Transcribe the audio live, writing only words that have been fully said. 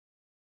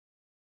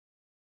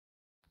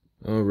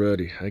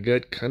Alrighty, I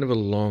got kind of a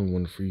long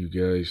one for you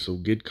guys, so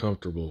get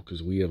comfortable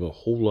because we have a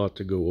whole lot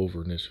to go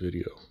over in this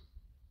video.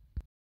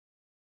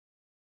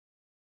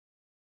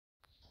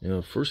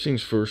 Now, first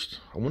things first,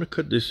 I want to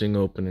cut this thing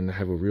open and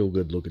have a real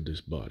good look at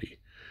this body,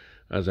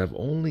 as I've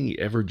only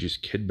ever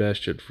just kid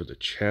bashed it for the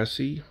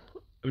chassis.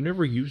 I've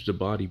never used the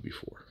body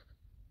before.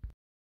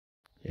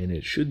 And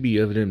it should be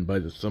evident by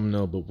the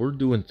thumbnail, but we're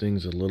doing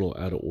things a little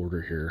out of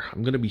order here.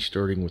 I'm going to be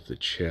starting with the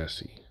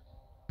chassis.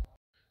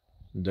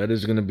 That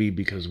is going to be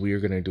because we are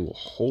going to do a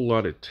whole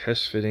lot of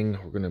test fitting.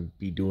 We're going to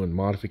be doing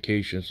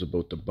modifications to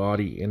both the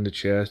body and the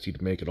chassis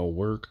to make it all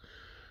work.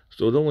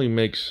 So it only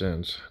makes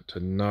sense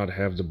to not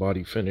have the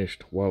body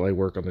finished while I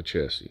work on the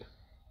chassis.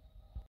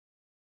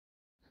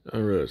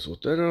 Alright, so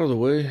with that out of the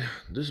way,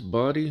 this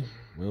body,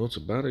 well, it's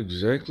about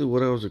exactly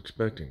what I was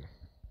expecting.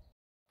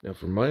 Now,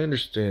 from my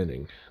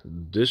understanding,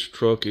 this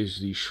truck is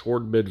the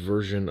short bed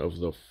version of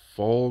the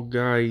Fall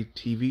Guy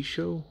TV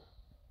show.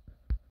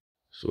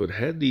 So it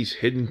had these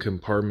hidden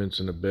compartments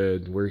in the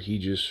bed where he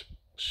just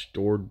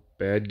stored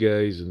bad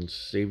guys and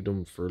saved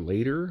them for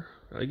later,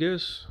 I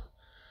guess.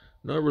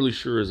 Not really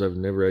sure, as I've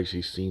never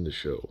actually seen the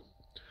show.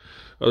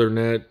 Other than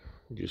that,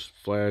 just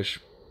flash,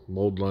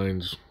 mold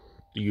lines,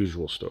 the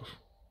usual stuff.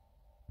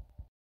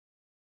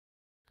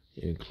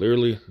 And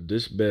clearly,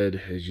 this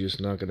bed is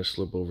just not going to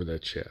slip over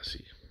that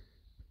chassis.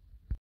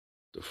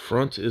 The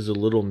front is a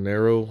little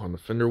narrow on the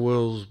fender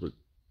wells, but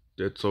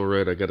that's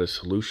alright. I got a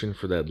solution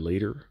for that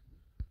later.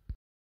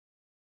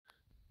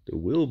 The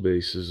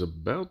wheelbase is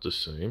about the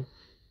same.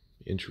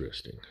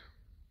 Interesting.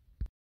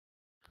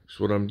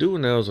 So what I'm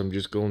doing now is I'm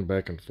just going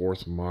back and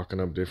forth, mocking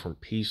up different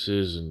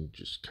pieces and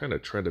just kind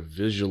of try to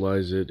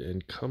visualize it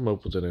and come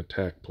up with an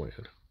attack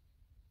plan.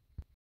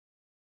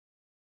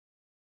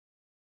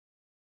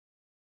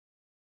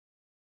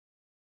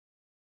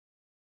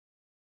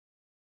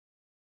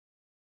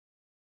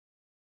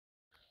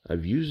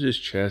 I've used this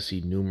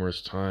chassis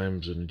numerous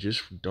times, and it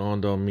just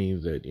dawned on me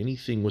that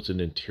anything with an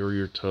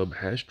interior tub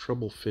has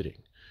trouble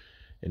fitting.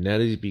 And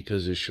that is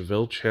because the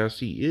Chevelle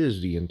chassis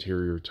is the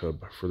interior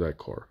tub for that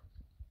car.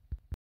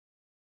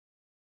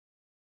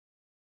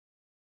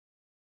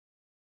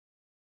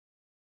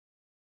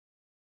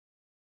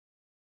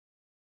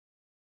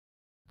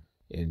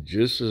 And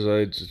just as I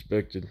had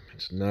suspected,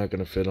 it's not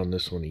going to fit on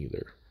this one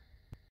either.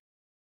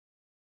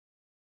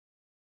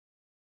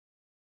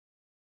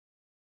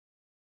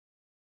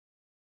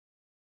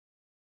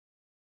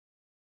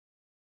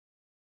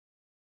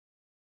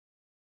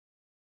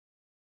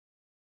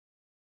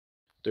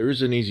 There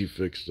is an easy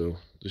fix though.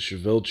 The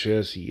Chevelle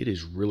chassis, it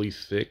is really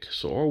thick,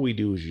 so all we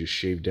do is just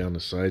shave down the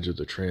sides of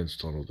the trans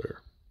tunnel there.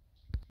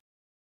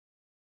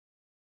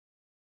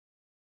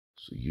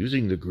 So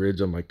using the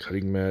grids on my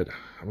cutting mat,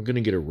 I'm going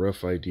to get a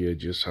rough idea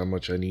just how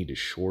much I need to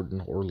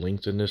shorten or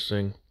lengthen this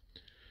thing.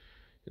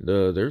 And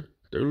they're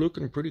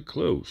looking pretty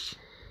close.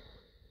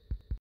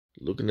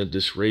 Looking at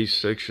this raised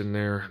section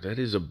there, that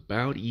is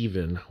about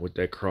even with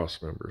that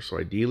cross member. So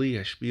ideally,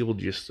 I should be able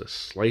just to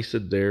slice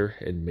it there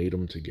and mate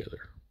them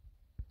together.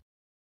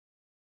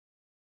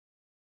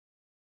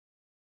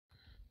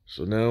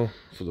 So now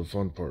for the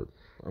fun part.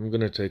 I'm going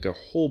to take a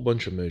whole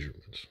bunch of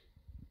measurements.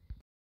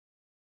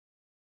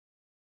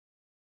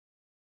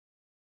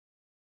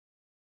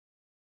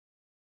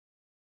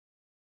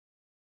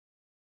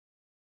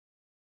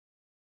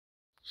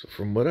 So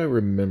from what I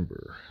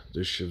remember, the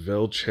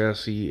Chevelle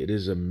chassis, it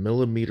is a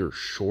millimeter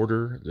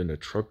shorter than a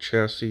truck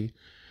chassis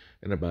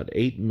and about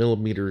 8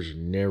 millimeters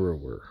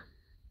narrower.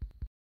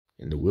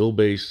 And the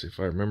wheelbase, if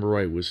I remember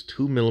right, was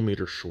 2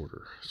 millimeters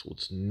shorter. So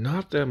it's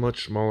not that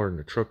much smaller than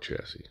the truck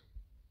chassis.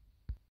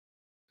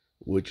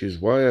 Which is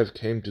why I've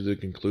came to the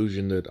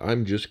conclusion that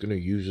I'm just going to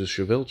use a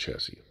Chevelle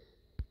chassis.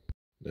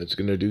 That's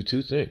going to do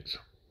two things.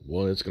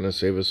 One, it's going to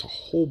save us a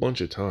whole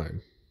bunch of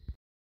time.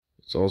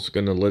 It's also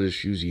going to let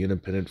us use the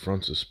independent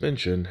front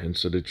suspension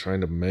instead of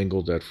trying to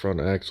mangle that front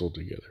axle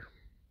together.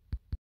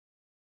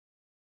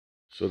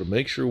 So to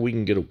make sure we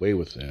can get away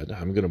with that,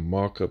 I'm going to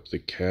mock up the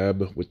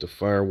cab with the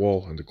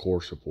firewall and the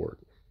core support.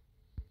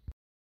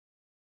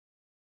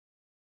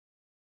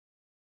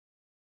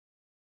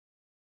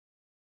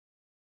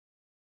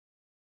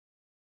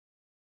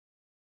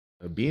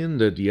 Being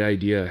that the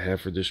idea I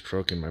have for this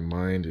truck in my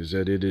mind is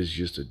that it is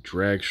just a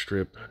drag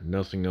strip,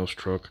 nothing else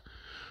truck,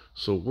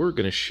 so we're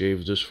going to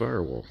shave this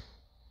firewall.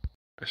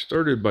 I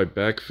started by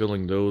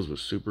backfilling those with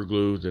super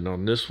glue, then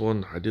on this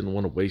one I didn't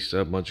want to waste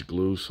that much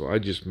glue, so I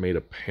just made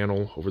a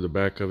panel over the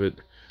back of it,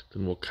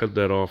 then we'll cut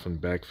that off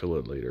and backfill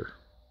it later.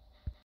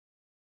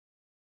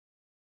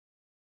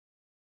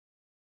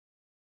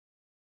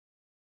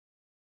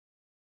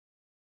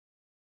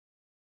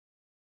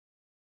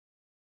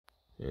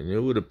 And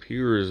it would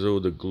appear as though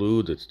the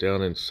glue that's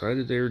down inside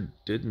of there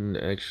didn't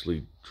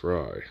actually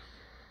dry.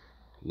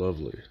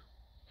 Lovely.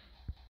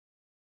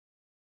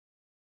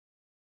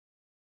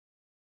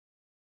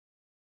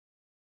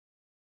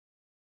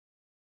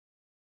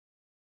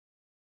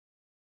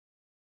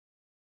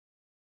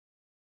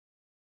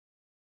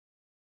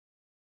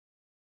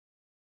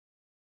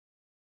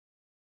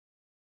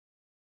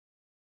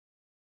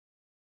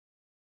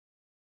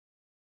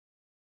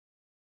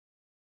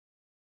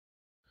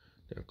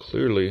 Now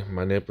clearly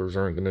my nippers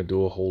aren't going to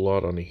do a whole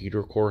lot on the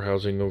heater core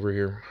housing over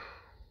here.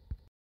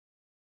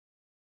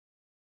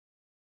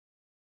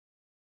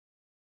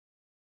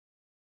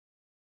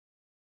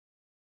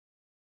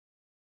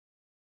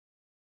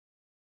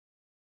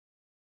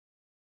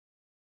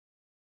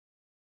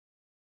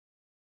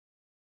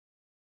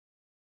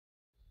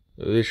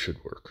 This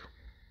should work.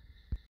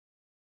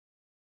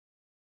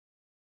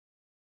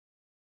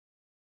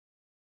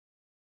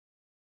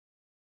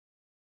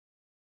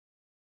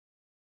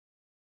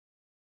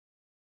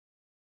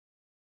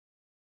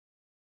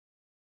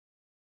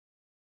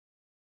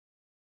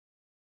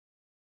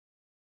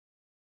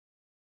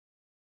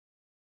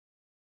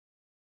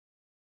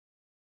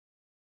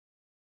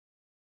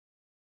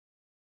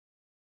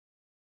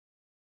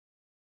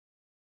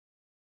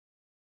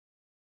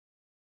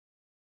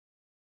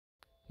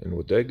 And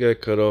with that guy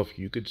cut off,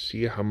 you could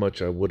see how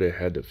much I would have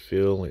had to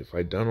fill if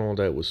I'd done all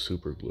that with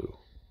super glue.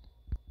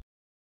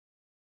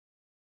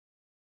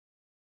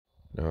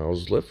 Now I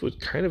was left with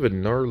kind of a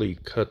gnarly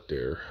cut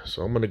there,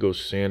 so I'm going to go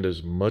sand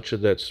as much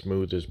of that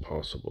smooth as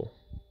possible.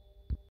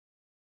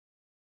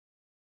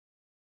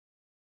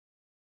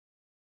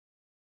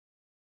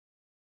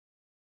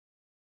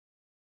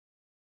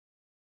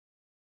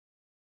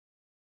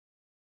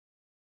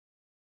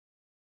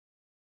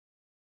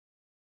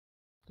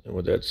 And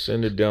with that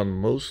sanded down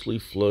mostly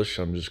flush,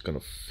 I'm just going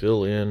to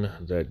fill in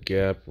that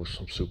gap with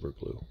some super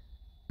glue.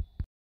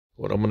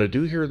 What I'm going to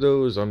do here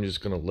though is I'm just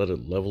going to let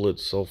it level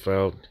itself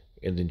out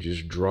and then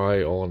just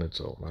dry all on its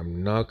own.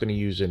 I'm not going to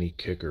use any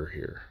kicker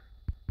here.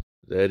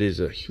 That is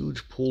a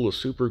huge pool of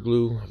super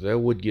glue. That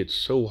would get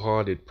so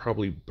hot it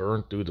probably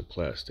burned through the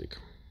plastic.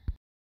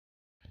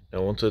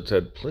 Now once it's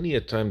had plenty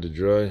of time to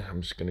dry,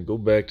 I'm just going to go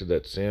back to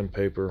that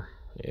sandpaper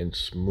and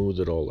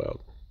smooth it all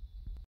out.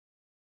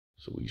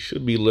 So we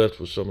should be left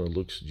with something that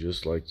looks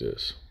just like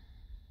this.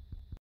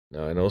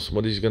 Now I know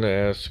somebody's going to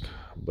ask,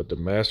 but the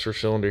master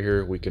cylinder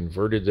here, we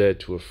converted that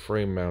to a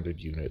frame mounted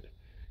unit.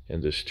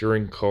 And the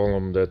steering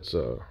column, that's,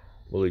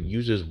 well, it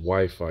uses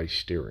Wi-Fi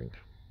steering.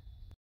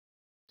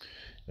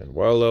 And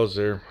while I was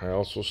there, I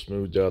also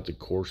smoothed out the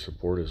core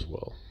support as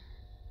well.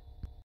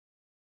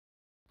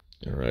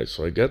 Alright,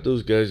 so I got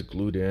those guys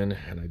glued in,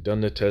 and I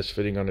done the test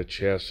fitting on the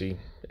chassis.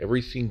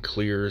 Everything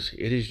clears,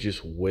 it is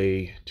just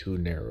way too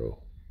narrow.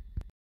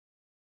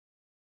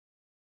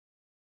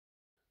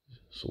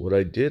 So what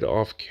I did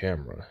off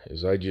camera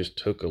is I just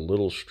took a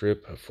little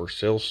strip of for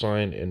sale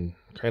sign and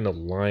kind of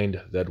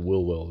lined that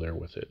wheel well there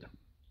with it.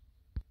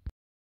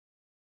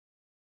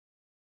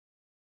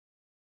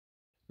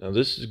 Now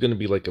this is going to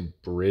be like a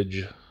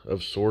bridge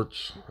of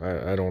sorts.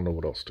 I don't know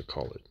what else to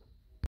call it.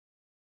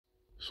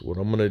 So what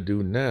I'm going to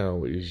do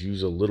now is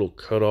use a little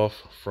cutoff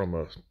from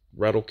a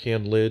rattle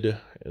can lid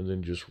and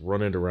then just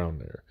run it around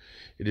there.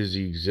 It is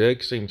the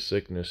exact same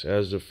thickness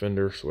as the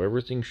fender, so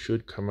everything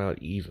should come out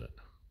even.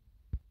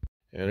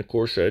 And of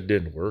course that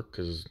didn't work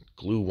because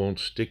glue won't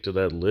stick to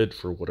that lid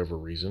for whatever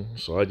reason.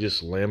 So I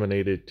just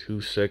laminated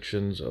two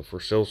sections of for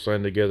sale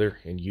sign together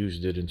and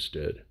used it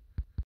instead.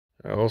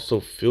 I also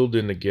filled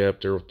in the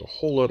gap there with a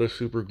whole lot of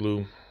super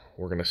glue.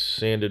 We're going to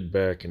sand it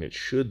back and it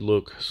should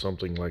look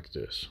something like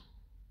this.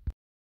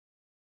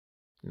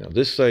 Now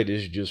this side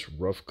is just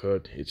rough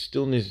cut. It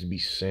still needs to be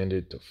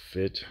sanded to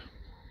fit.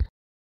 But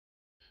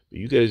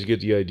you guys get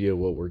the idea of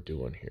what we're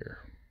doing here.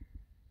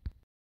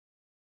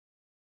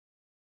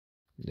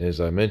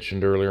 As I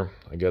mentioned earlier,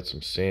 I got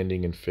some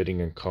sanding and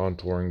fitting and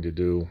contouring to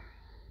do.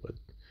 But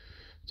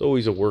it's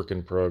always a work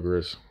in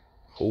progress.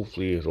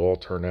 Hopefully it'll all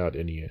turn out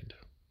in the end.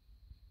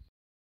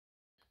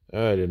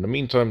 Alright, in the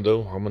meantime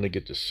though, I'm going to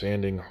get to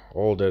sanding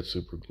all that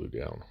super glue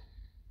down.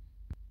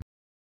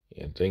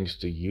 And thanks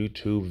to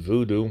YouTube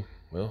Voodoo,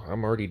 well,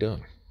 I'm already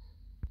done.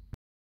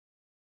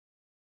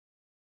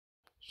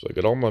 So I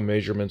got all my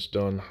measurements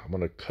done. I'm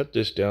going to cut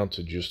this down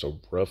to just a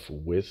rough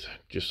width,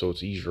 just so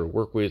it's easier to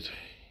work with,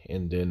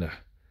 and then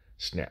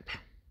snap.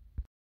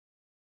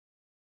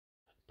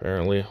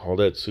 Apparently, all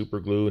that super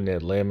glue and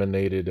that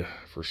laminated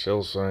for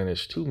sale sign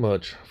is too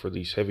much for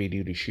these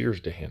heavy-duty shears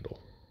to handle.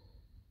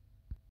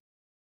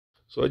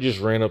 So I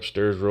just ran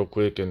upstairs real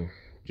quick and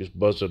just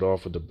buzzed it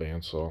off with the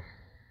bandsaw.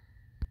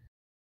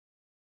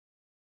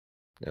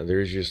 Now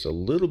there's just a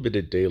little bit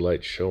of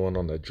daylight showing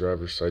on the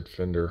driver's side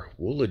fender.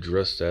 We'll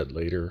address that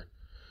later.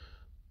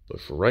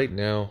 But for right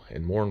now,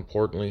 and more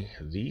importantly,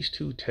 these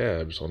two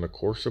tabs on the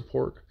core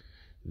support,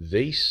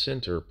 they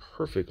center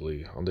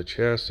perfectly on the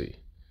chassis.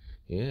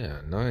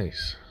 Yeah,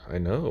 nice. I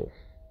know.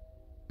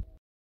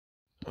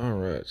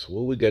 Alright, so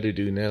what we got to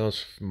do now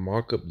is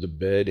mock up the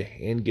bed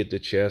and get the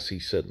chassis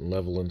set and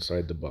level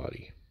inside the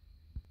body.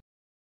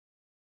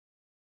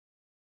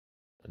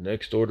 The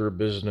next order of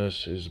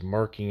business is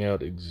marking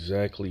out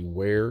exactly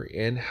where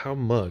and how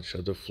much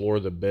of the floor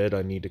of the bed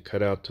I need to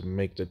cut out to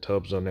make the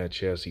tubs on that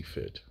chassis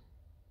fit.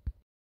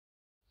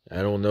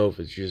 I don't know if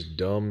it's just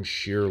dumb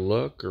sheer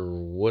luck or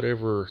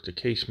whatever the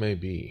case may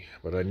be,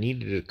 but I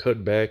needed to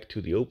cut back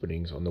to the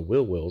openings on the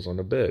wheel wells on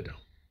the bed.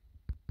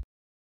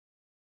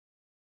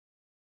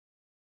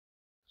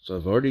 So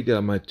I've already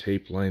got my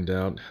tape lined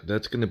out.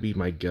 That's going to be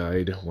my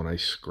guide when I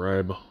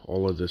scribe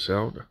all of this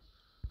out.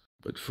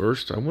 But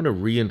first, I want to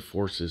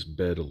reinforce this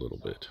bed a little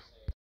bit.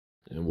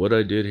 And what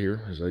I did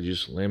here is I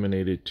just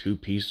laminated 2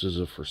 pieces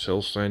of for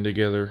sale sign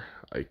together.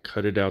 I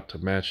cut it out to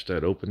match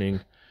that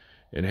opening.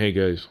 And hey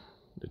guys,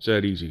 it's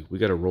that easy. We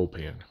got a roll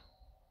pan.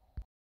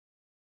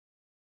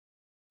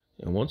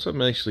 And once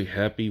I'm actually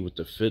happy with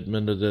the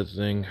fitment of that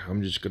thing,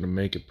 I'm just going to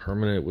make it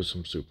permanent with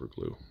some super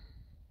glue.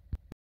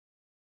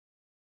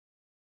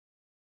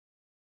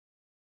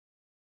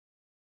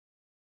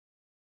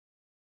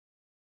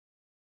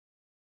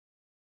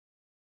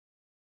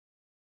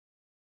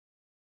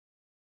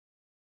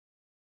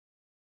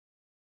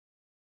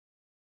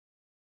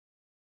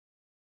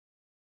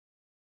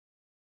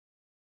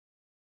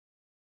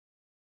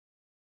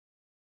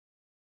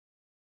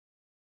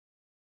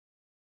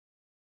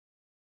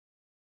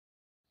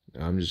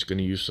 Now I'm just going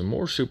to use some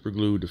more super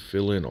glue to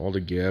fill in all the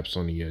gaps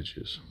on the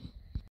edges.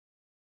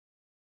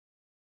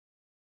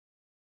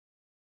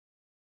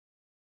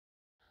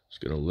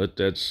 Just going to let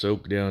that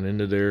soak down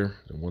into there,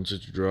 and once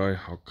it's dry,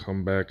 I'll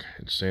come back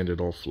and sand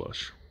it all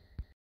flush.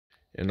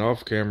 And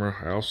off camera,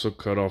 I also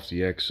cut off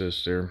the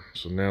excess there,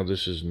 so now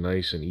this is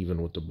nice and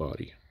even with the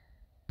body.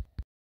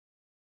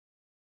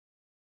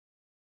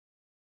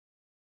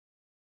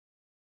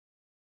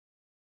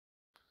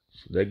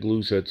 So that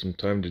glue's had some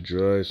time to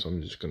dry, so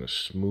I'm just going to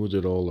smooth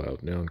it all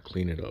out now and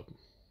clean it up.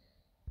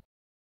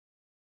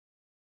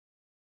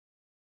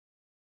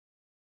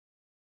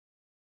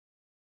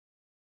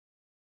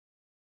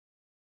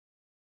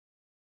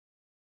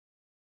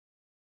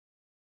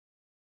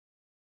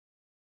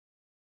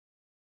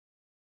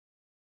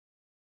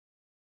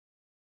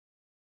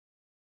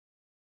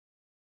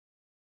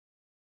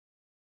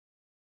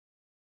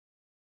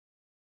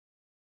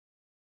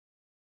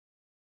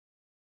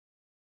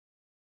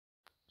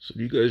 So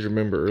do you guys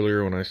remember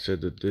earlier when I said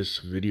that this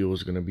video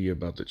was going to be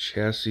about the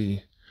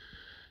chassis?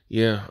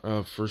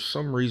 Yeah, for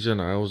some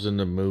reason I was in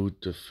the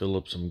mood to fill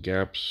up some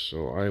gaps,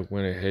 so I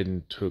went ahead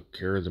and took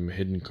care of them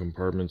hidden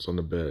compartments on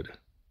the bed.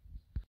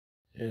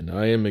 And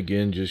I am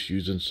again just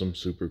using some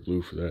super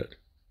glue for that.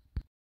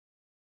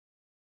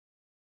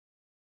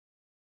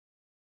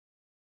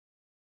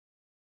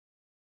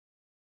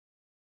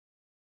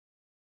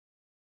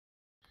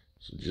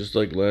 So just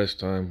like last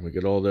time, we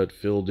get all that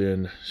filled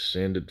in,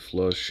 sanded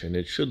flush, and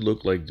it should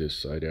look like this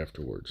side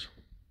afterwards.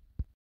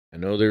 I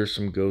know there's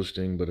some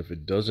ghosting, but if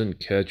it doesn't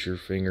catch your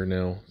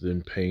fingernail,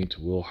 then paint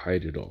will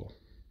hide it all.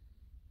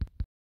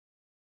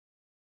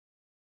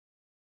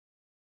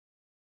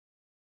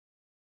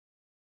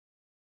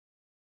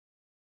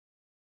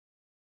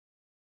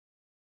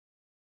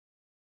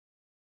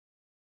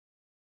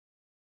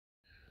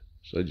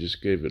 So I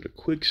just gave it a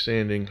quick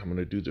sanding. I'm going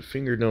to do the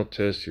fingernail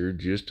test here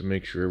just to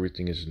make sure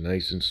everything is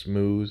nice and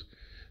smooth.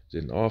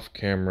 Then off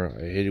camera,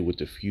 I hit it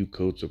with a few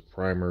coats of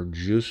primer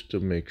just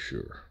to make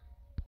sure.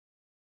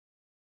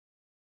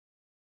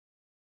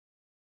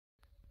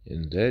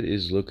 And that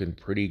is looking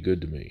pretty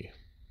good to me.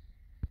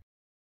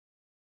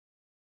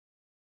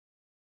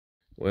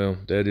 Well,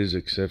 that is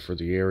except for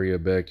the area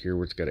back here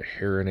where it's got a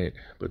hair in it,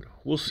 but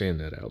we'll sand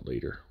that out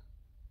later.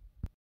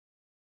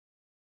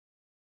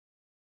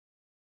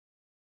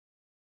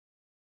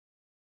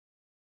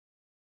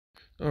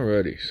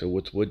 Alrighty, so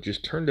what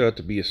just turned out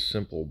to be a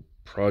simple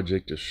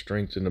project to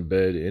strengthen the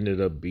bed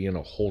ended up being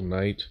a whole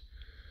night.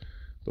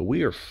 But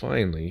we are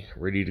finally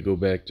ready to go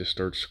back to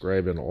start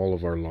scribing all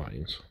of our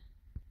lines.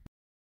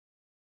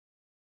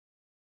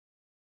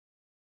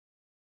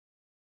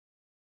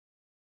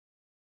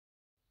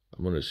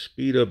 I'm going to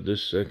speed up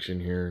this section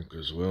here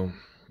because, well,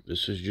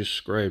 this is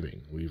just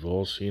scribing. We've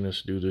all seen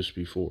us do this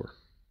before.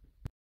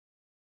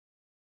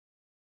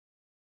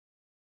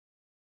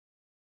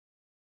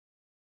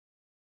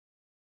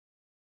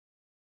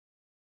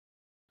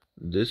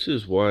 This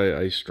is why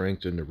I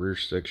strengthened the rear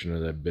section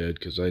of that bed,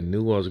 because I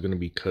knew I was going to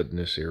be cutting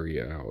this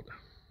area out.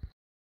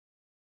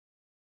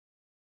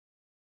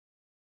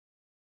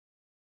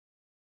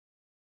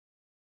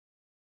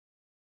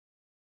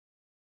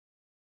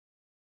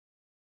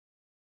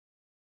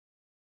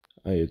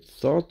 I had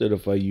thought that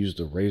if I used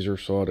a razor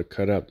saw to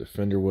cut out the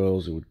fender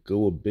wells, it would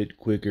go a bit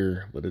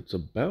quicker, but it's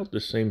about the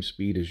same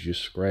speed as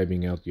just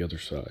scribing out the other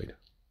side.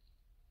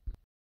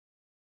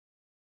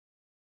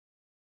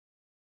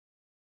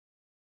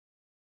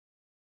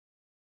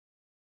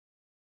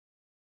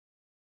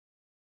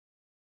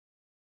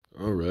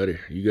 Alrighty,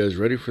 you guys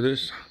ready for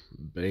this?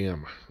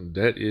 Bam,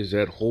 that is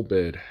that whole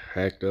bed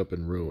hacked up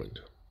and ruined.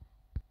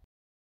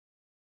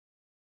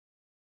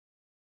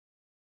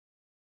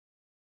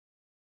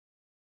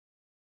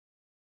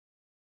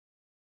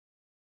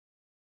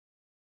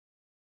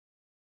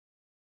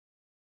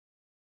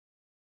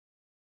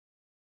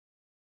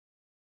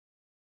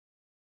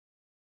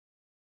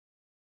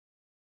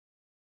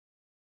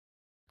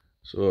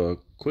 So a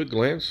quick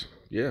glance,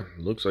 yeah,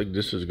 looks like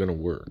this is going to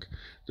work.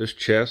 This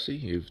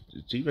chassis, if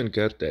it's even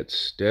got that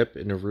step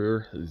in the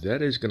rear,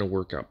 that is going to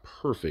work out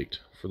perfect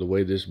for the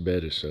way this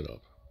bed is set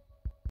up.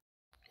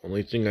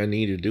 Only thing I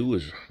need to do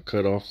is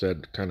cut off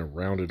that kind of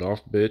rounded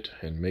off bit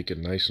and make it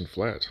nice and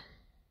flat.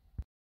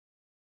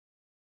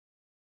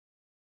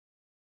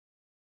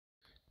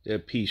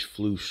 That piece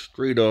flew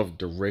straight off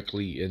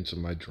directly into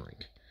my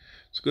drink.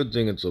 It's a good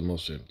thing it's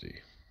almost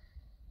empty.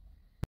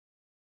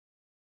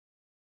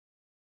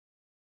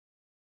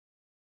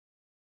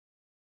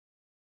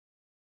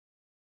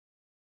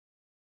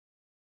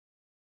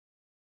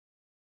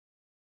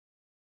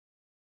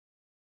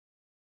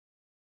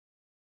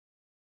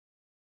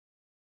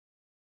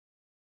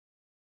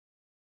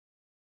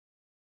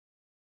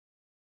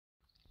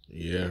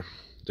 Yeah,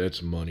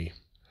 that's money.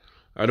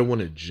 I don't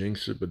want to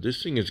jinx it, but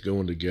this thing is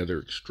going together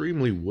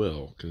extremely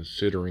well,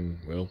 considering,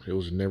 well, it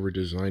was never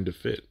designed to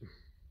fit.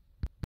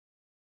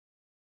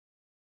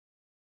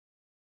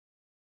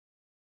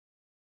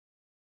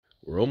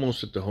 We're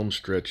almost at the home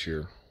stretch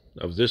here,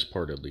 of this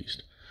part at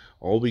least.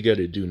 All we got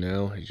to do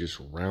now is just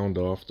round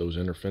off those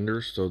inner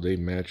fenders so they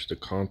match the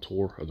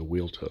contour of the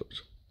wheel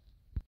tubs.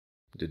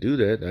 To do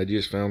that, I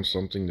just found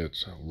something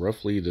that's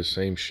roughly the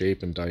same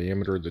shape and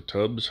diameter of the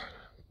tubs,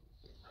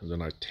 and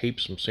then I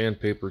taped some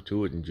sandpaper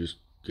to it and just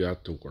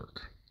got to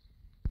work.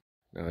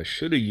 Now, I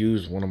should have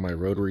used one of my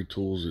rotary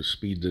tools to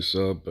speed this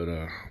up, but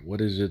what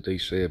is it they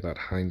say about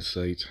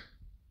hindsight?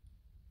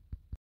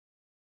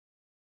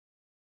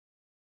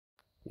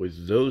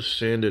 With those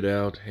sanded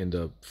out and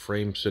the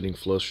frame sitting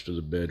flush to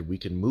the bed, we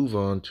can move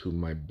on to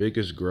my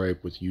biggest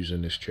gripe with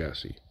using this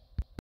chassis.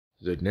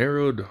 The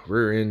narrowed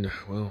rear end,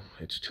 well,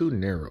 it's too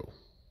narrow.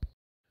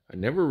 I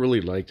never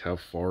really liked how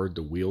far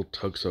the wheel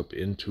tucks up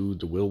into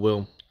the wheel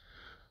well,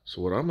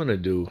 so what I'm going to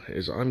do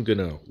is I'm going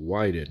to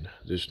widen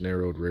this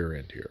narrowed rear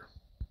end here.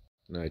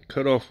 Now I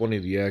cut off one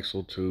of the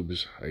axle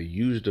tubes, I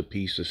used a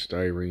piece of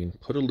styrene,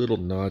 put a little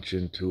notch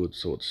into it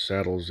so it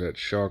saddles that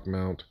shock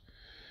mount,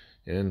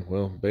 and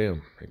well,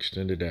 bam,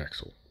 extended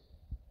axle.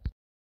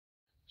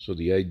 So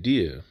the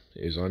idea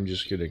is I'm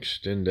just going to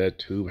extend that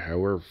tube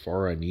however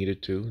far I need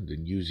it to,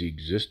 then use the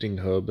existing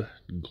hub,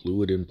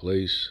 glue it in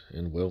place,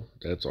 and well,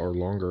 that's our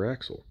longer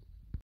axle.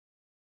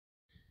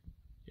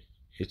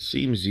 It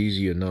seems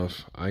easy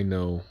enough, I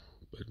know,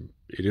 but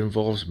it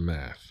involves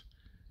math.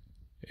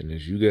 And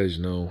as you guys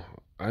know,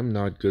 I'm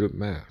not good at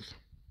math.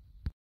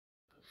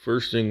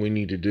 First thing we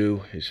need to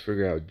do is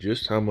figure out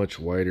just how much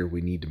wider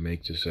we need to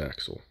make this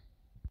axle.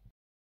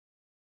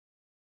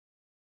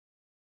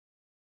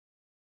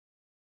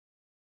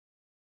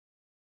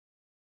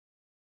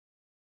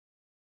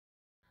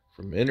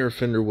 From inner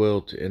fender well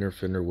to inner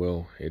fender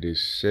well, it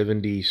is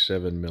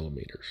 77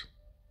 millimeters.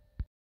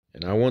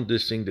 And I want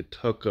this thing to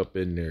tuck up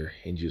in there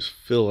and just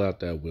fill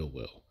out that wheel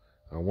well.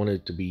 I want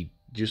it to be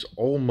just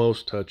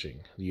almost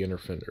touching the inner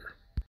fender.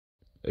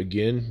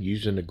 Again,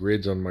 using the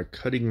grids on my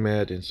cutting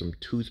mat and some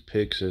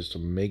toothpicks as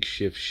some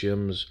makeshift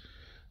shims,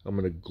 I'm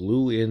going to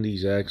glue in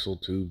these axle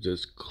tubes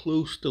as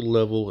close to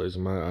level as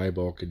my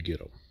eyeball could get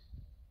them.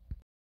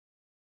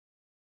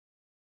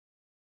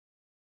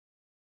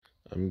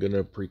 I'm going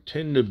to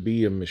pretend to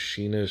be a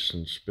machinist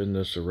and spin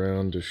this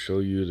around to show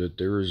you that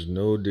there is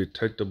no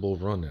detectable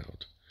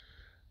runout.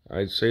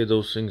 I'd say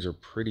those things are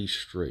pretty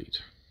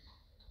straight.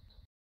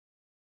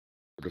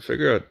 To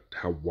figure out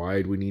how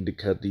wide we need to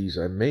cut these,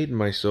 I made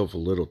myself a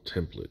little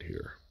template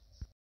here.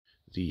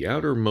 The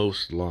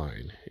outermost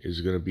line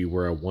is going to be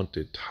where I want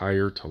the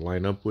tire to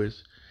line up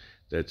with.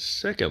 That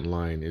second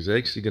line is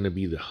actually going to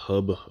be the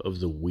hub of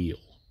the wheel.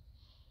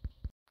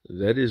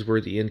 That is where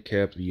the end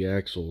cap of the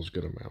axle is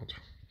going to mount.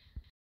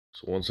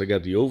 So once I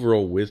got the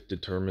overall width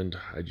determined,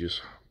 I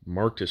just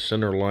marked a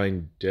center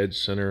line dead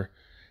center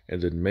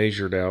and then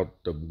measured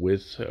out the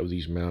width of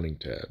these mounting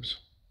tabs.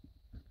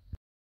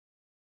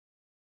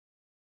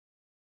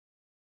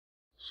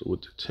 So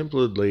with the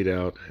template laid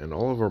out and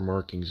all of our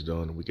markings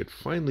done, we could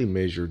finally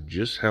measure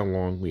just how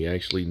long we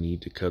actually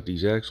need to cut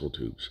these axle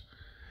tubes.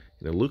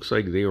 And it looks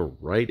like they are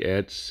right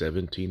at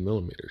 17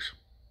 millimeters.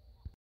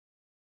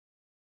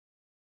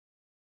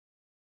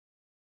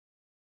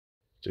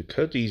 To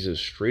cut these as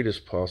straight as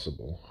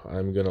possible,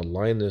 I'm going to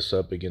line this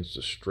up against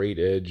the straight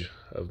edge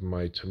of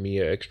my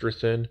Tamiya Extra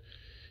Thin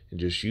and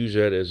just use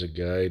that as a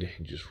guide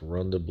and just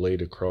run the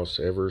blade across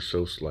ever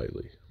so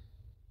slightly.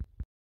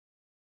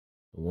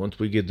 Once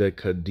we get that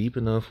cut deep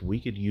enough, we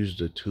could use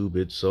the tube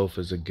itself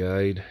as a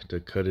guide to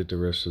cut it the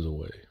rest of the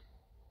way.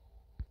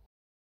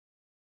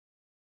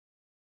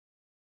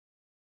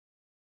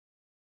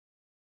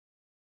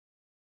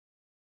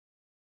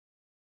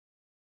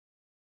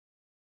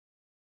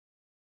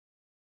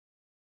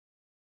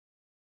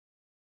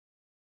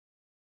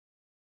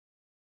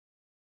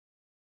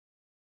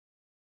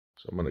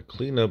 So I'm going to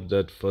clean up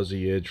that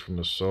fuzzy edge from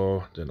the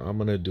saw, then I'm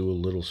going to do a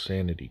little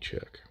sanity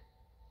check.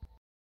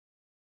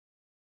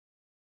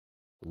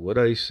 What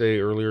did I say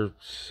earlier,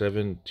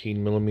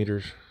 17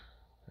 millimeters?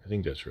 I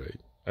think that's right.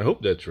 I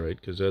hope that's right,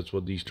 because that's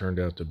what these turned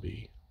out to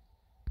be.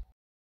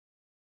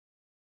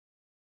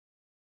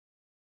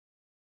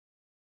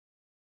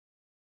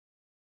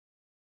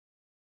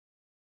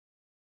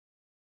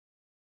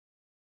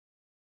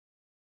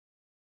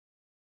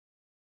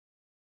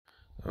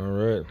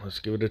 Alright, let's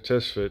give it a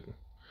test fit.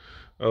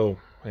 Oh,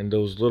 and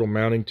those little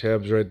mounting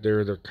tabs right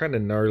there, they're kind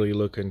of gnarly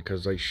looking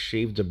because I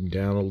shaved them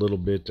down a little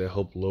bit to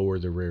help lower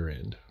the rear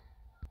end.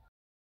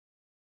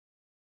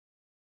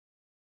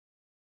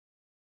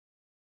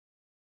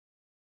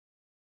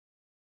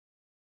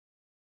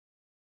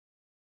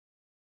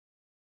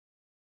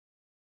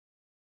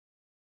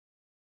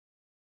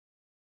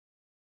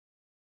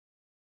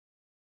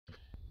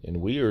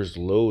 And we are as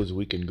low as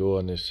we can go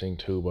on this thing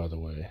too, by the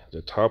way.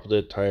 The top of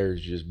that tire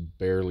is just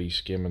barely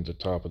skimming the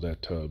top of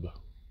that tub.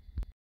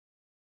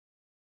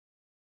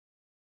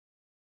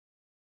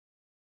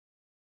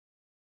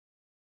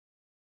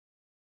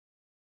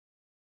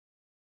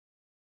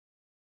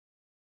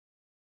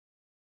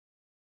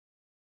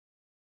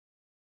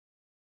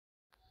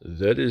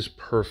 That is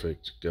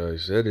perfect,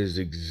 guys. That is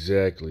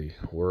exactly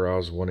where I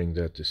was wanting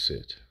that to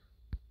sit.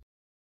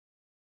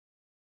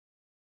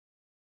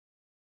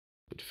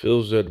 It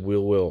fills that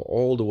wheel well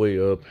all the way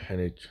up,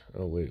 and it...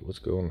 Oh, wait, what's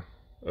going on?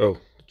 Oh,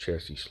 the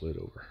chassis slid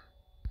over.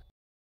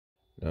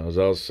 Now, as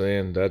I was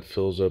saying, that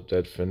fills up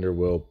that fender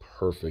well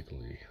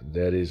perfectly.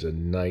 That is a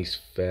nice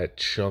fat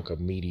chunk of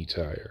meaty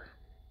tire.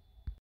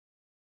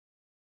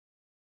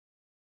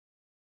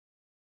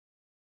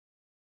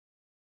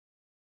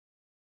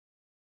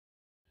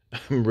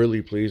 I'm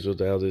really pleased with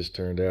how this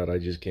turned out. I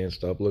just can't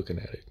stop looking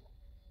at it.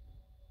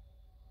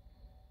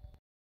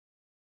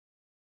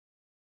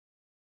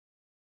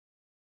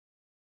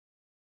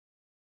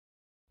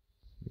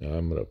 Now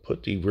I'm going to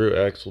put the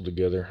rear axle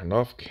together, and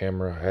off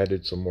camera I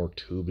added some more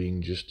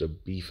tubing just to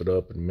beef it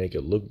up and make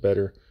it look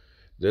better.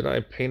 Then I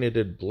painted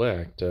it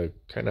black to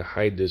kind of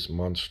hide this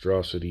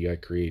monstrosity I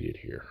created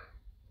here.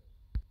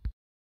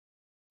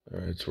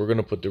 Alright, so we're going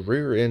to put the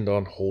rear end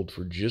on hold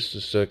for just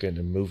a second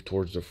and move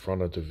towards the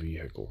front of the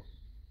vehicle.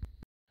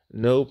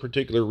 No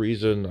particular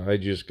reason, I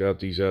just got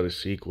these out of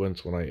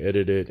sequence when I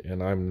edited it,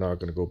 and I'm not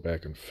going to go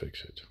back and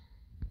fix it.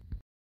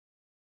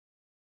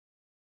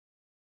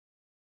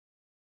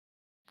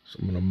 So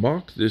I'm going to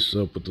mock this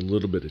up with a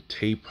little bit of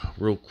tape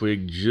real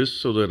quick just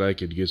so that I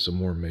could get some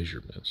more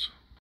measurements.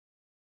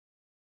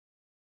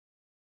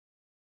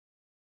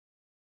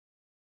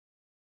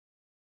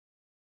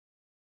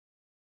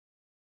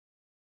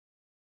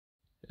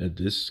 At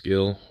this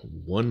scale,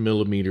 1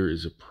 millimeter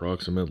is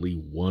approximately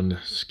 1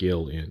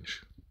 scale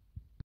inch.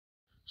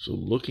 So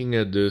looking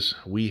at this,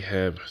 we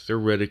have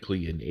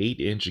theoretically an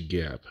 8-inch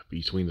gap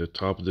between the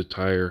top of the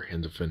tire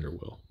and the fender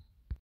well.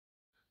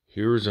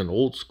 Here is an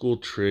old school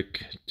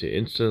trick to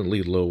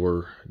instantly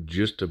lower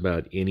just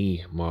about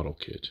any model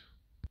kit.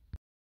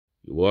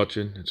 You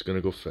watching? It's going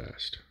to go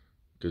fast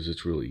because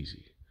it's real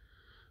easy.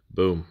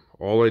 Boom.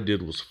 All I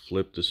did was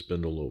flip the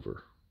spindle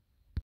over.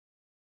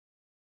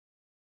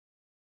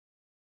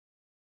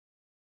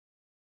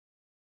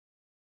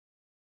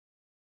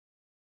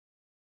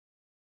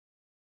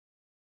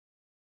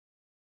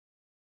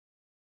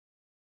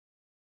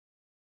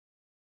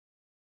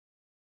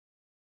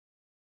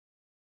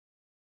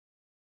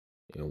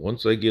 And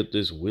once I get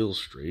this wheel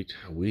straight,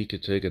 we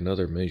could take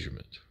another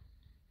measurement.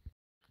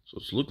 So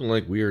it's looking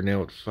like we are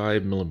now at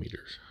 5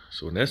 millimeters.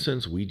 So in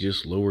essence, we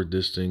just lowered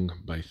this thing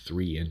by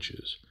 3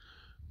 inches.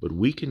 But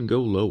we can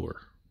go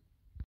lower.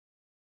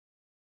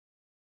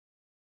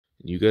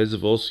 You guys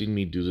have all seen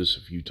me do this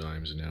a few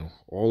times now.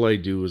 All I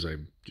do is I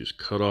just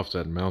cut off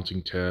that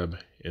mounting tab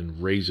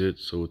and raise it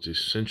so it's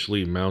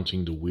essentially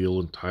mounting the wheel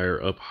and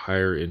tire up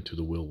higher into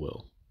the wheel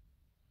well.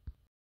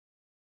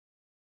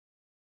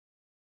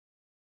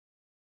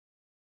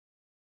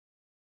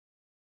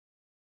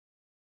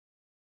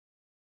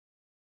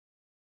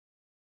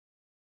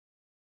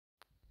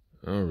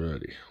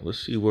 Alrighty,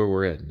 let's see where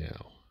we're at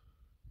now.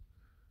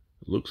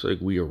 It looks like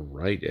we are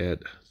right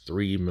at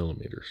 3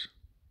 millimeters.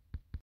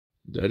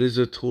 That is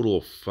a total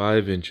of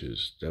 5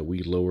 inches that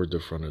we lowered the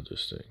front of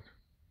this thing.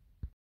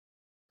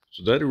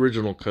 So that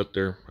original cut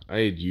there, I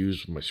had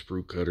used my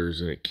sprue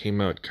cutters and it came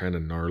out kind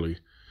of gnarly.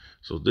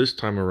 So this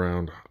time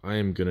around, I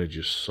am going to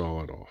just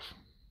saw it off.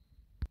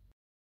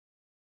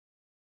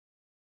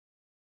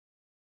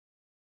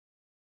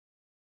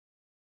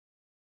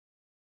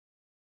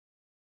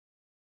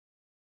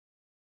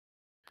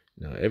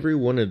 Now every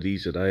one of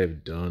these that I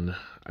have done,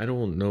 I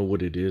don't know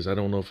what it is. I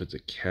don't know if it's a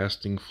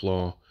casting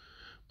flaw,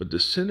 but the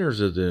centers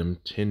of them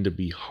tend to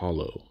be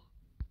hollow.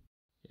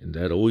 And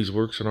that always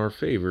works in our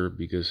favor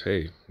because,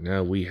 hey,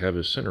 now we have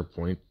a center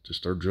point to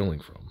start drilling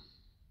from.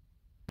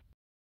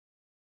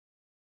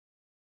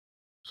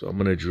 So I'm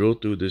going to drill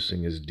through this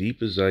thing as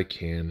deep as I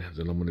can.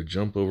 Then I'm going to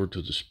jump over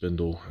to the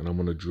spindle and I'm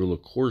going to drill a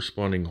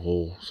corresponding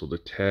hole so the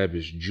tab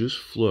is just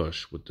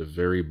flush with the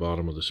very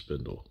bottom of the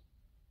spindle.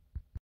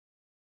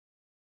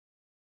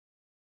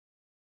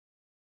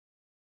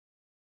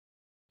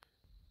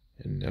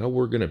 And now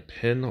we're going to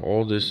pin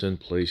all this in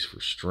place for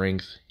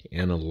strength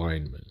and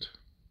alignment.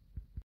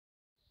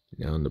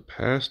 Now in the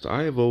past,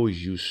 I have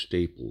always used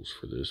staples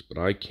for this, but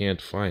I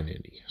can't find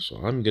any. So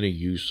I'm going to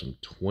use some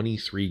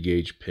 23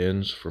 gauge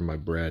pins for my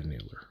brad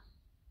nailer.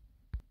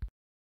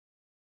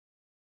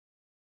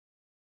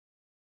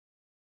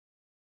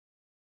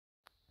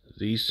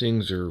 These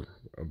things are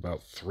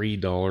about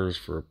 $3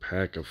 for a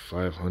pack of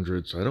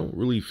 500, so I don't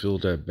really feel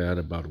that bad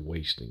about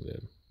wasting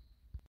them.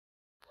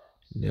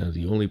 Now,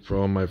 the only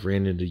problem I've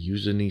ran into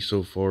using these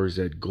so far is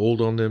that gold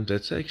on them.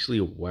 That's actually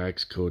a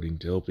wax coating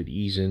to help it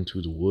ease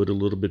into the wood a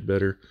little bit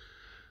better.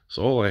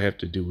 So all I have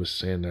to do is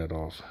sand that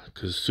off,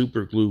 because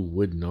super glue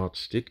would not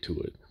stick to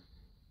it.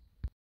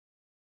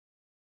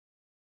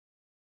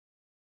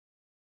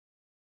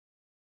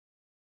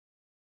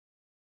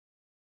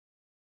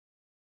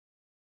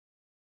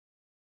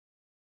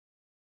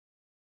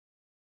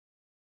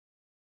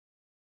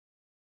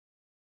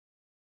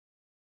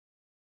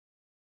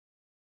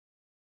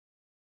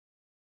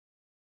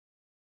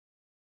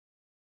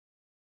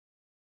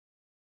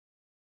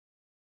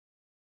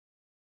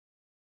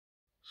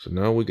 So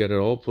now we got it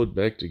all put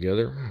back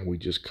together. We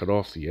just cut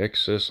off the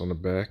excess on the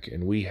back,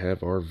 and we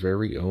have our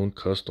very own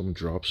custom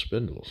drop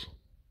spindles.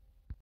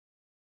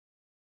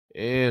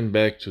 And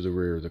back to the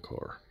rear of the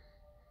car.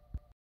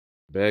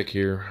 Back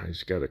here, I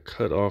just got to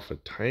cut off a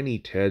tiny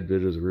tad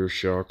bit of the rear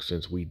shock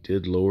since we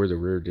did lower the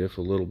rear diff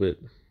a little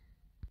bit.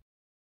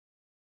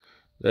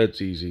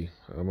 That's easy.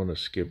 I'm going to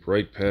skip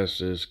right past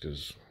this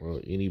because, well,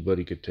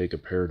 anybody could take a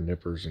pair of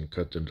nippers and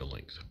cut them to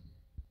length.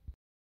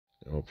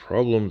 Now, a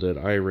problem that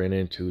I ran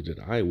into that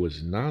I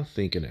was not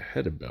thinking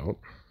ahead about,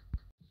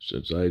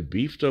 since I had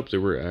beefed up the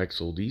rear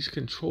axle, these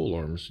control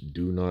arms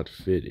do not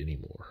fit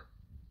anymore.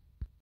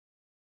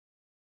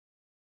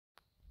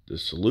 The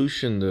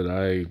solution that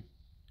I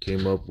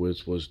came up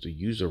with was to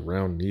use a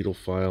round needle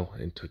file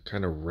and to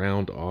kind of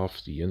round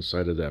off the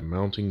inside of that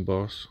mounting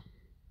boss.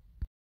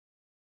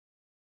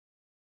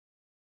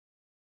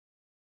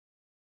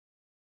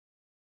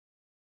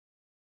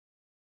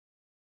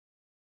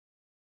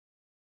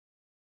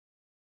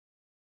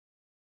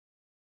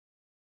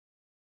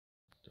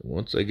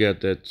 Once I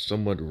got that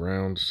somewhat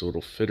round so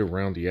it'll fit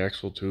around the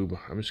axle tube,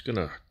 I'm just going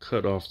to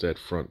cut off that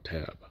front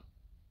tab.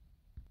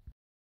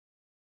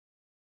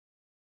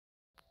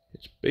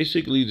 It's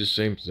basically the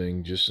same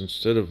thing, just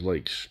instead of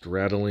like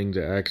straddling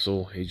the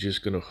axle, it's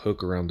just going to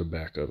hook around the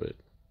back of it.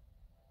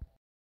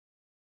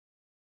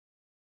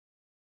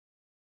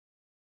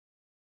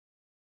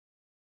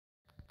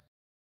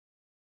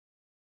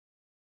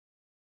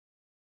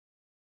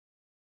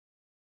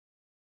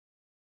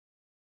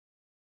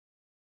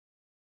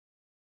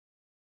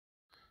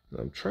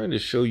 I'm trying to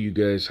show you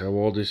guys how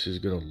all this is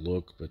going to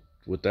look, but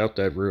without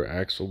that rear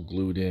axle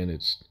glued in,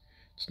 it's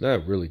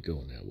not really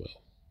going that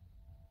well.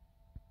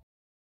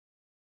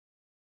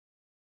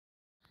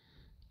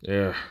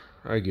 Yeah,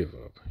 I give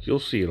up. You'll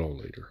see it all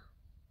later.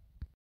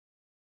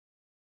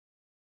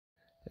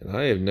 And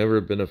I have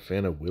never been a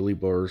fan of wheelie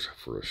bars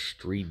for a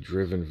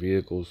street-driven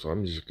vehicle, so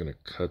I'm just going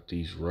to cut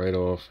these right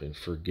off and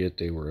forget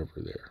they were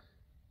ever there.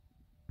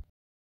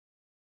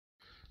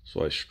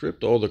 So I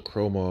stripped all the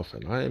chrome off,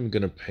 and I am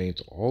going to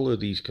paint all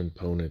of these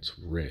components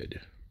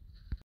red.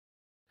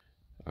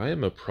 I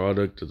am a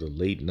product of the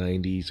late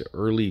 90s,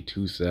 early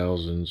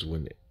 2000s,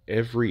 when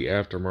every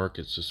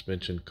aftermarket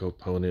suspension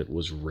component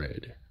was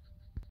red.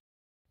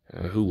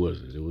 Who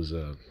was it? It was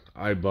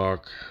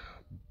Ibach,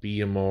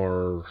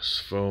 BMR,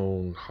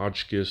 Sphone,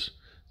 Hotchkiss.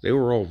 They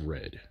were all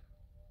red.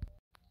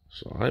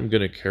 So I'm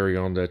going to carry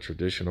on that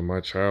tradition of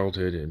my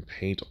childhood and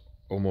paint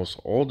almost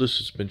all the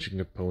suspension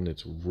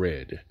components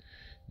red,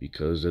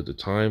 because at the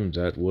time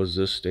that was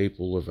the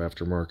staple of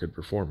aftermarket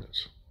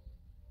performance.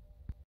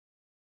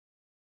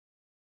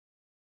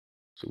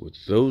 So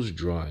with those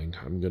drying,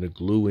 I'm going to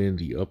glue in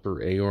the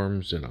upper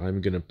A-arms and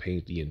I'm going to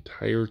paint the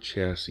entire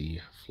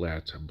chassis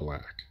flat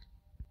black.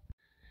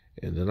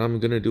 And then I'm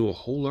going to do a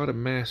whole lot of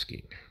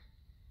masking.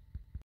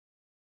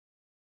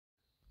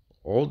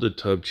 All the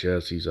tub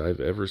chassis I've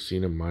ever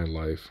seen in my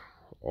life,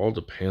 all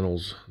the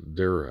panels,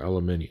 they're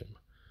aluminum.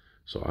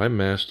 So I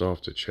masked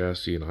off the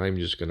chassis and I'm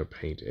just going to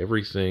paint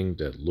everything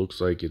that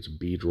looks like it's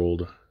bead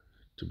rolled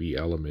to be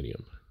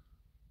aluminum.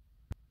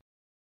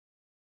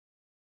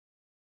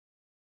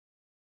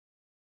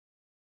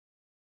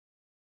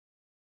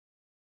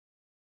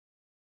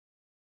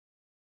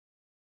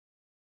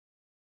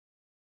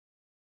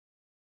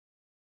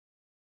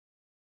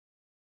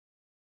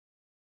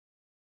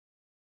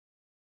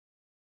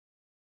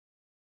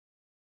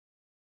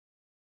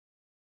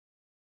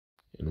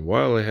 And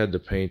while I had the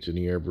paint in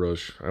the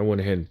airbrush, I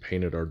went ahead and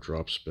painted our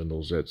drop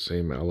spindles that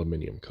same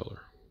aluminum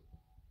color.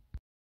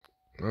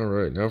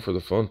 Alright, now for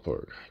the fun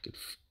part. I could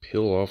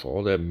peel off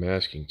all that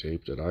masking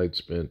tape that I'd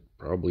spent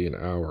probably an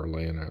hour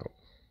laying out.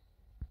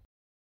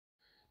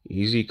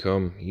 Easy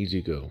come,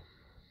 easy go.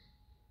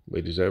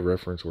 Wait, does that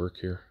reference work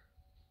here?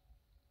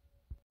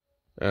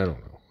 I don't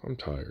know. I'm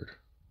tired.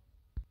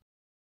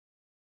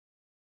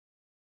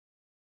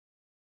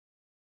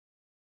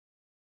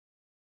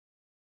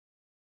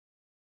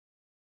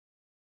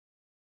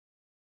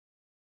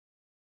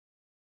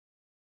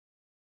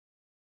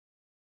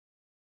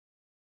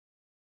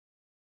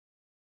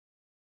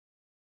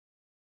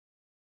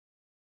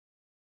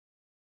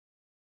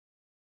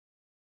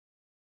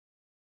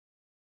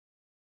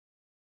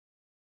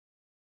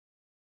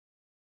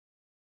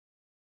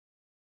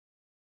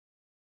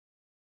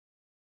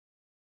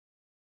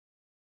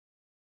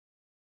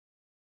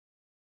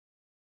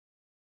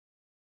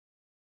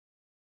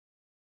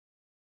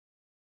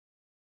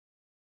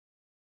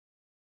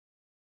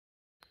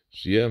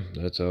 So yeah,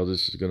 that's how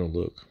this is gonna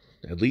look,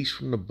 at least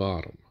from the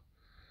bottom.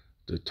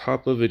 The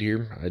top of it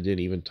here, I didn't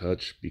even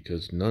touch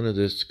because none of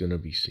this is gonna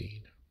be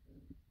seen.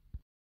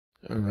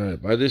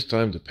 Alright, by this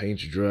time the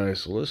paint's dry,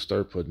 so let's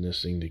start putting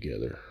this thing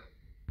together.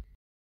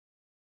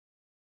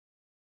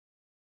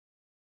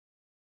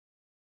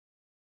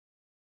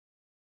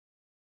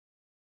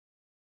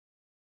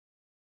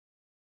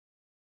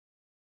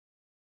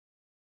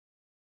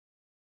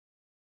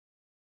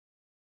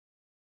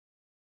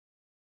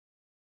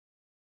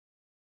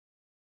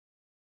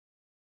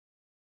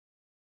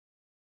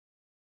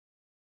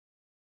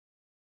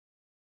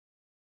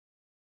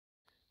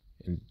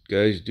 And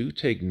guys, do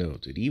take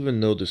note that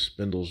even though the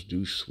spindles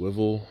do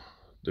swivel,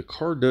 the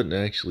car doesn't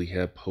actually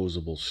have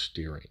posable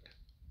steering.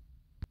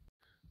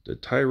 The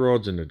tie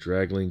rods and the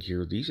drag link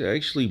here, these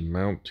actually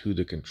mount to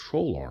the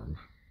control arm.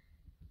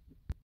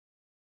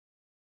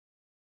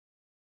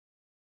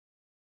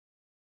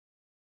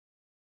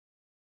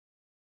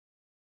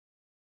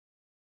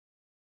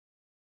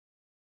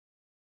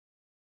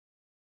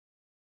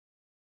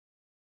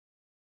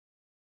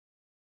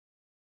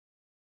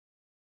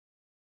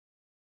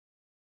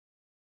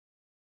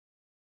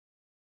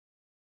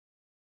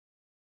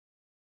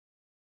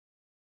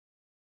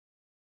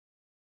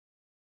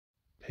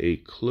 Pay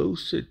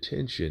close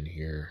attention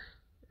here.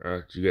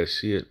 Did you guys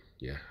see it?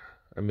 Yeah,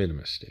 I made a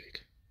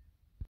mistake.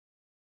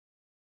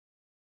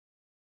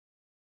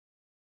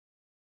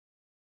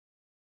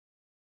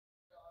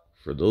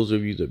 For those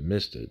of you that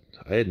missed it,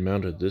 I had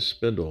mounted this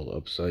spindle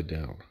upside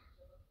down.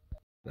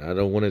 I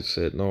don't want it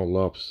sitting all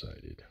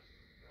lopsided,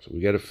 so we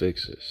gotta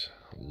fix this.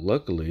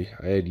 Luckily,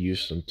 I had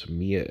used some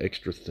Tamiya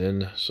extra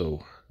thin,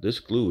 so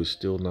this glue is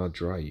still not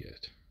dry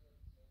yet.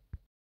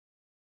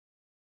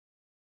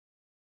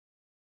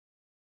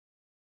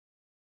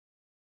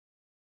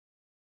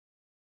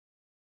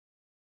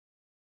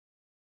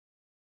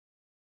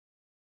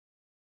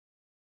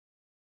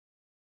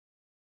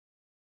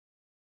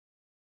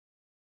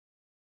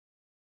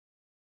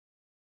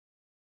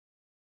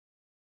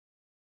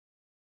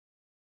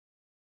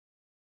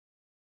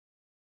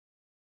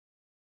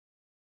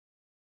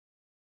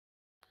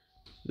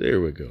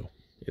 There we go.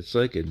 It's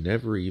like it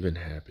never even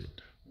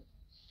happened.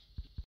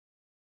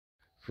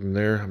 From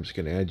there, I'm just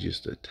going to add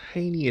just the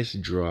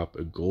tiniest drop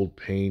of gold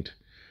paint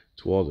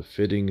to all the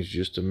fittings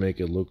just to make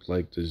it look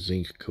like the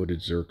zinc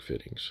coated Zerk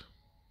fittings.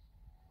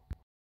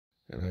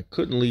 And I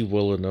couldn't leave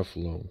well enough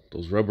alone.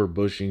 Those rubber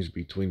bushings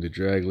between the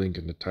drag link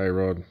and the tie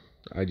rod,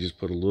 I just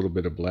put a little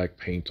bit of black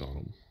paint on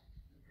them.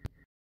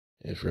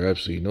 And for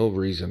absolutely no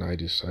reason, I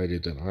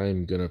decided that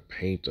I'm going to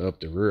paint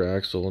up the rear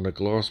axle in a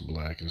gloss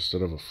black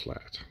instead of a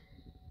flat.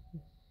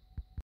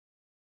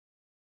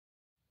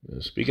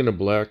 Speaking of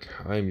black,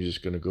 I'm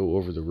just going to go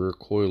over the rear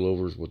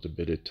coilovers with a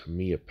bit of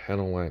Tamiya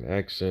panel line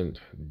accent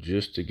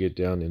just to get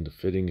down into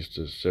fittings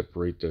to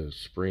separate the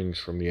springs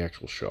from the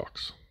actual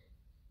shocks.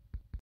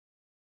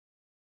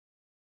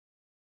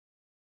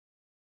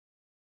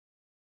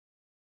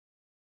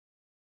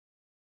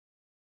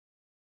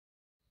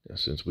 Now,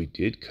 since we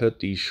did cut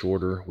these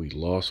shorter, we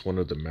lost one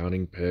of the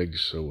mounting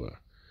pegs, so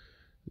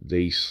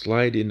they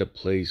slide into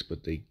place,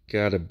 but they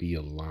gotta be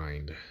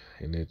aligned,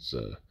 and it's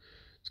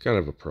kind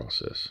of a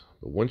process.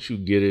 But once you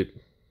get it,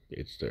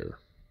 it's there.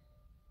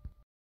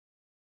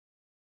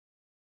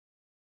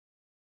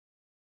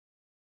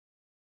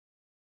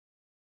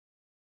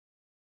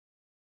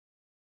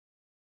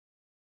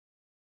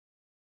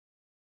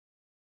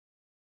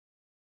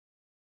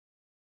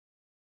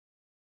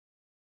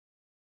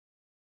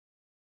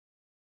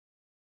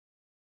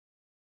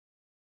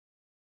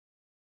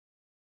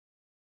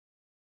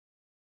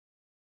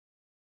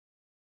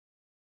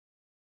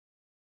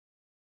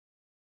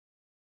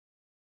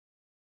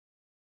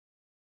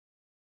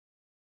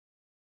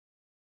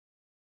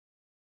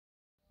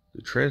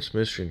 The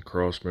transmission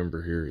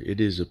crossmember here, it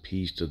is a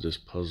piece to this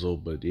puzzle,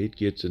 but it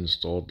gets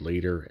installed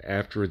later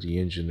after the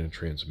engine and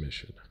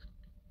transmission.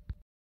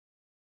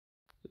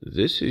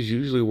 This is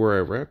usually where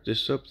I wrap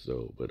this up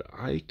though, but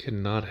I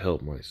cannot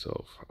help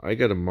myself. I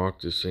gotta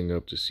mock this thing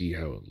up to see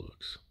how it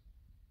looks.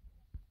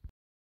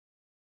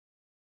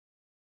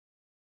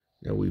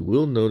 Now we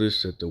will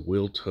notice that the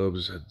wheel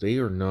tubs, they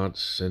are not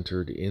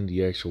centered in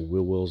the actual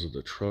wheel wells of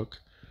the truck.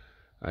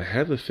 I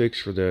have a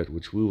fix for that,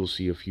 which we will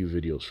see a few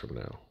videos from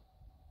now.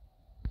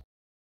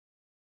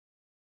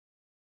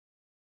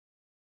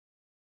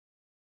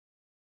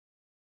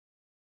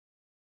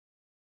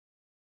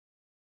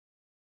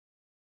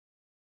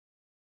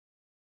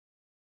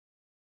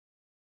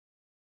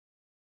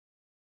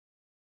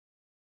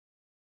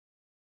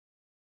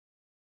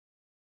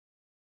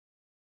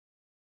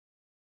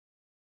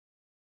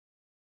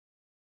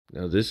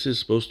 Now this is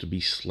supposed to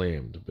be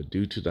slammed, but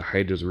due to the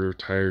height of the rear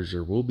tires,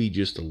 there will be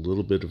just a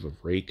little bit of a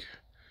rake.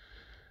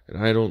 And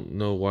I don't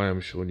know why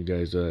I'm showing you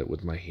guys that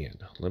with my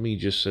hand. Let me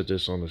just set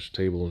this on this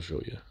table and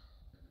show you.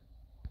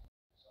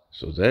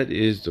 So that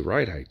is the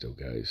ride height though,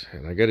 guys.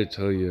 And I gotta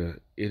tell you,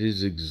 it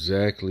is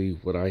exactly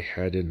what I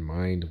had in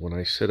mind when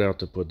I set out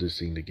to put this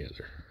thing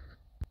together.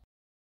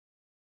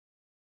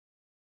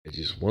 And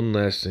just one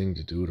last thing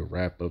to do to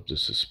wrap up the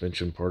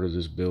suspension part of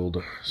this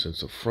build.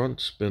 Since the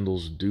front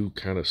spindles do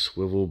kind of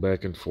swivel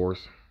back and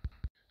forth,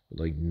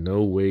 like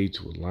no way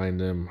to align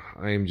them,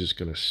 I am just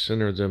going to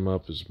center them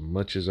up as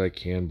much as I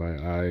can by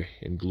eye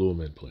and glue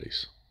them in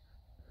place.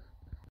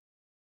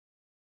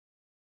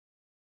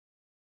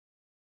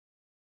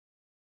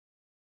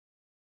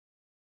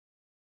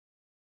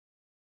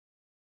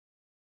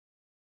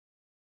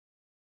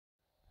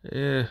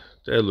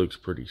 That looks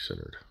pretty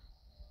centered.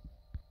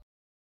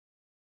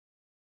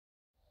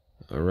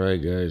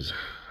 Alright guys,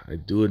 I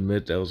do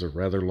admit that was a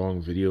rather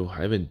long video.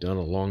 I haven't done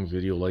a long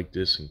video like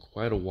this in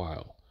quite a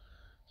while.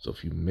 So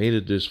if you made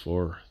it this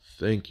far,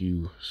 thank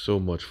you so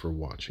much for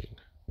watching.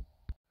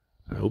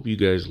 I hope you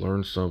guys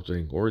learned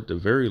something, or at the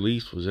very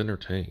least was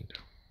entertained.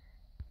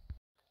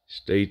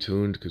 Stay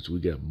tuned because we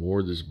got more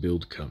of this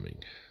build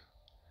coming.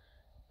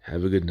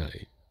 Have a good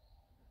night.